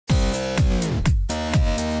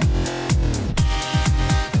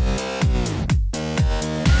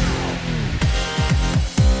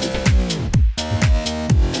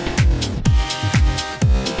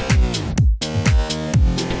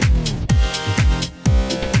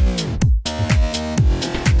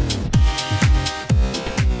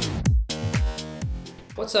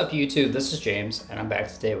What's up YouTube, this is James and I'm back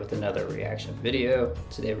today with another reaction video.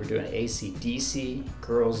 Today we're doing ACDC,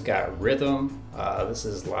 Girls Got Rhythm. This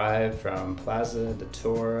is live from Plaza de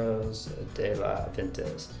Toros de la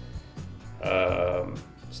Ventas.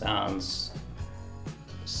 Sounds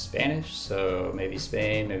Spanish, so maybe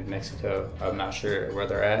Spain, maybe Mexico. I'm not sure where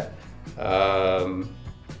they're at.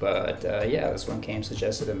 Yeah, this one came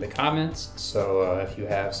suggested in the comments. So if you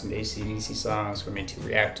have some ACDC songs for me to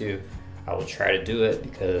react to, I will try to do it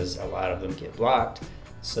because a lot of them get blocked.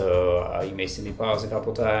 So you may see me pause a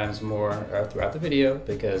couple times more throughout the video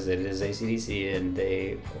because it is ACDC and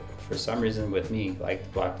they, for some reason with me, like to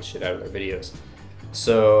block the shit out of their videos.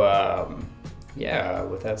 So yeah,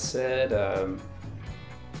 with that said, I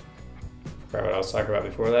forgot what I was talking about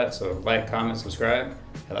before that. So like, comment, subscribe,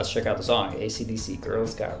 and let's check out the song ACDC,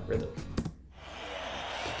 Girls Got Rhythm.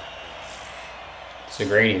 It's a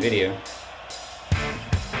grainy video.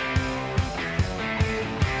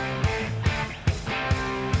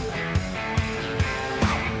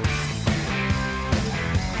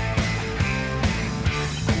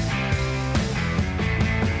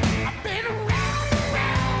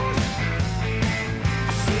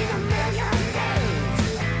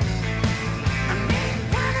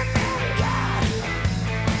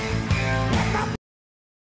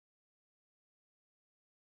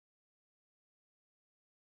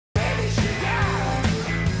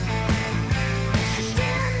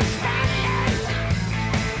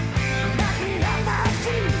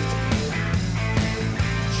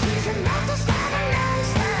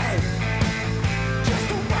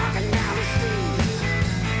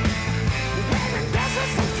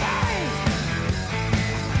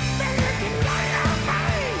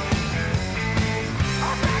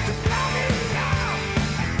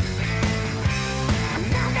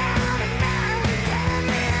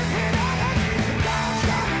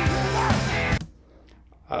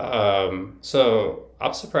 So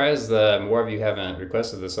I'm surprised that more of you haven't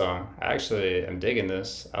requested the song. I actually am digging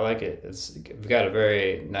this. I like it. It's got a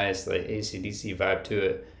very nice like ACDC vibe to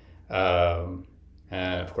it. And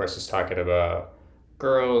of course it's talking about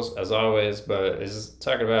girls as always, but it's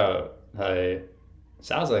talking about like,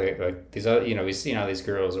 sounds like these other, you know, we've seen all these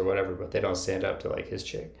girls or whatever, but they don't stand up to like his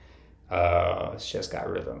chick. It's just got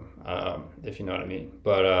rhythm, if you know what I mean.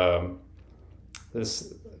 But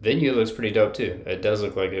this venue looks pretty dope too. It does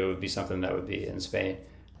look like it would be something that would be in Spain,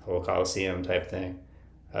 a whole Coliseum type thing.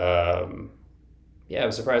 Yeah,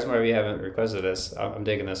 I'm surprised more of you haven't requested this. I'm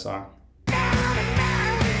digging this song.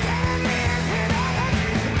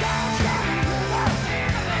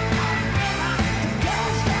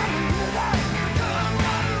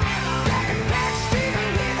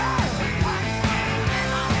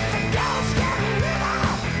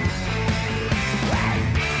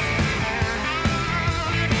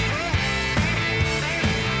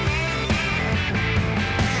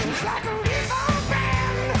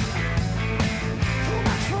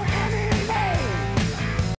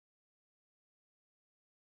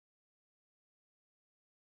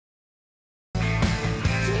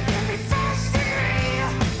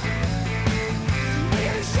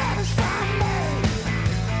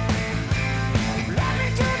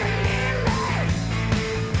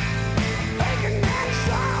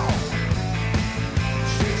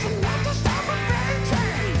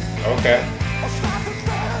 Okay.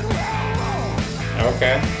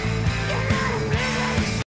 Okay.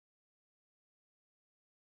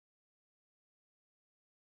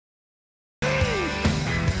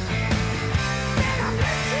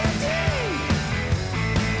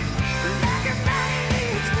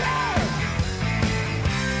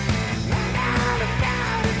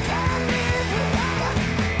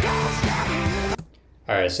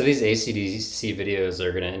 Alright, so these ACDC videos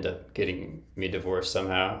are gonna end up getting me divorced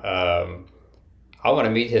somehow. I want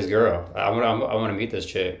to meet his girl. I want to meet this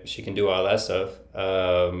chick. She can do all that stuff.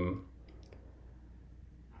 Dumb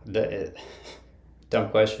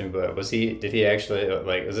question, but did he actually,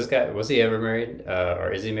 like, was he ever married?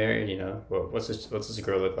 Or is he married? You know, what's this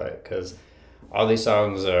girl look like? Because all these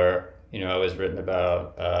songs are, you know, always written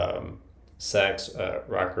about sex,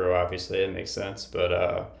 rock and roll, obviously, it makes sense.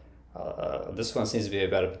 But this one seems to be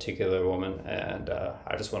about a particular woman, and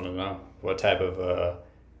I just want to know what type of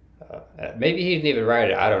maybe he didn't even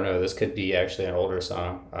write it. I don't know. This could be actually an older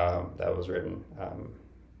song that was written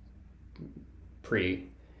pre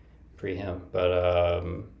him. But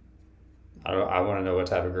I want to know what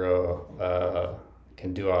type of girl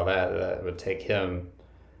can do all that. That would take him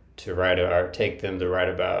to write or take them to write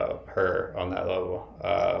about her on that level.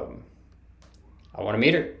 I want to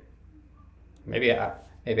meet her. Maybe I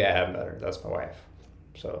haven't met her. That's my wife.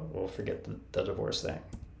 So we'll forget the divorce thing.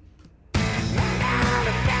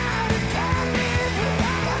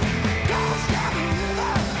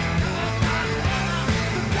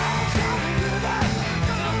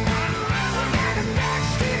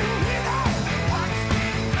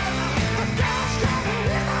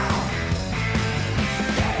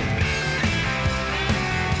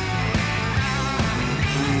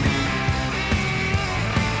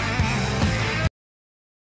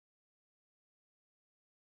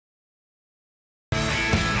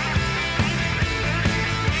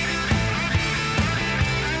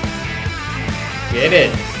 Get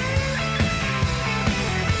it.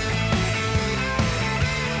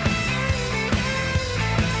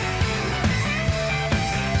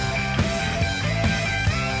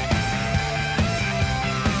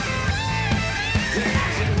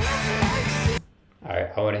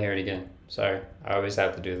 Alright, I want to hear it again. Sorry, I always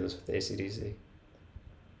have to do this with ACDC.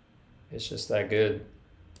 It's just that good.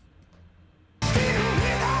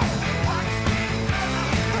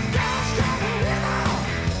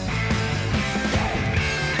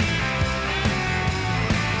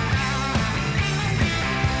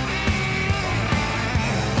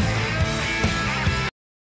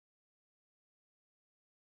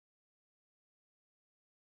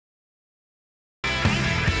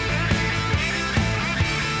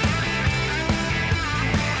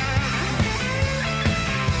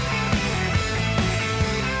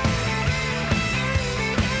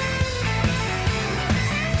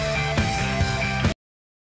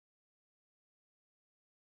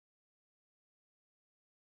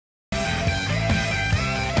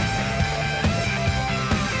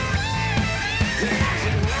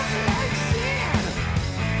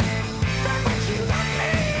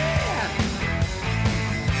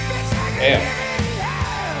 Damn.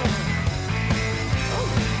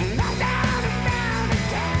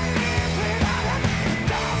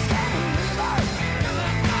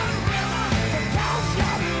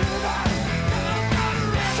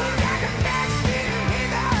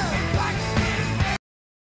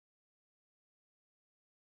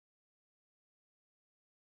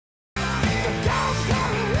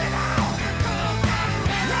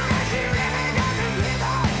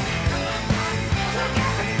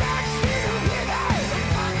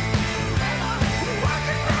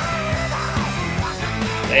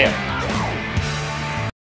 Damn.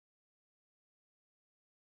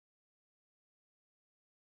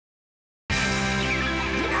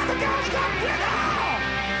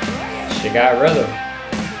 She got rhythm.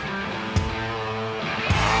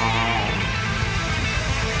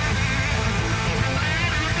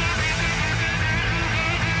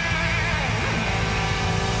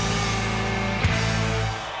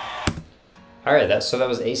 Alright, that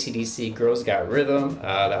was ACDC, Girls Got Rhythm.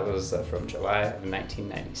 That was from July of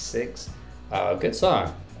 1996. Good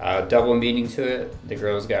song. Double meaning to it. The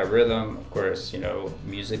girls got rhythm. Of course, you know,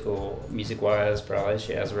 music-wise, probably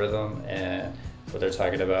she has rhythm. And what they're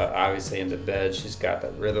talking about, obviously in the bed, she's got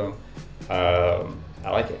that rhythm. I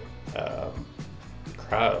like it.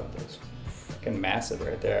 Crowd is freaking massive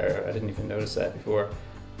right there. I didn't even notice that before.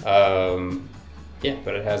 Yeah,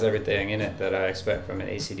 but it has everything in it that I expect from an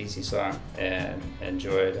AC/DC song, and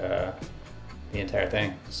enjoyed the entire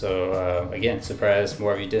thing. So again, surprised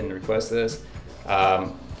more of you didn't request this.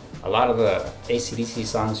 A lot of the AC/DC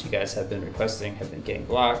songs you guys have been requesting have been getting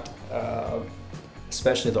blocked,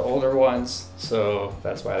 especially the older ones, so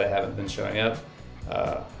that's why they haven't been showing up.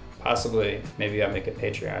 Possibly, maybe I'll make a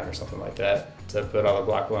Patreon or something like that to put all the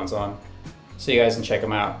blocked ones on, so you guys can check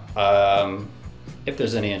them out, if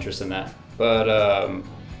there's any interest in that. But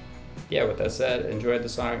yeah, with that said, enjoyed the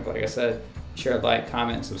song. Like I said, share, like,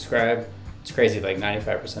 comment, subscribe. It's crazy, like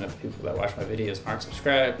 95% of the people that watch my videos aren't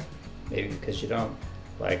subscribed. Maybe because you don't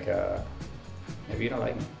like, maybe you don't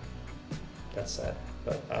like me. That's sad.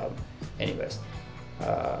 But anyways,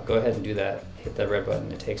 go ahead and do that. Hit that red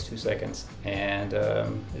button. It takes 2 seconds, and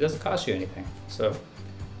it doesn't cost you anything. So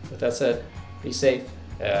with that said, be safe.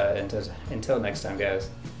 Until next time, guys.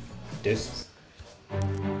 Deuces.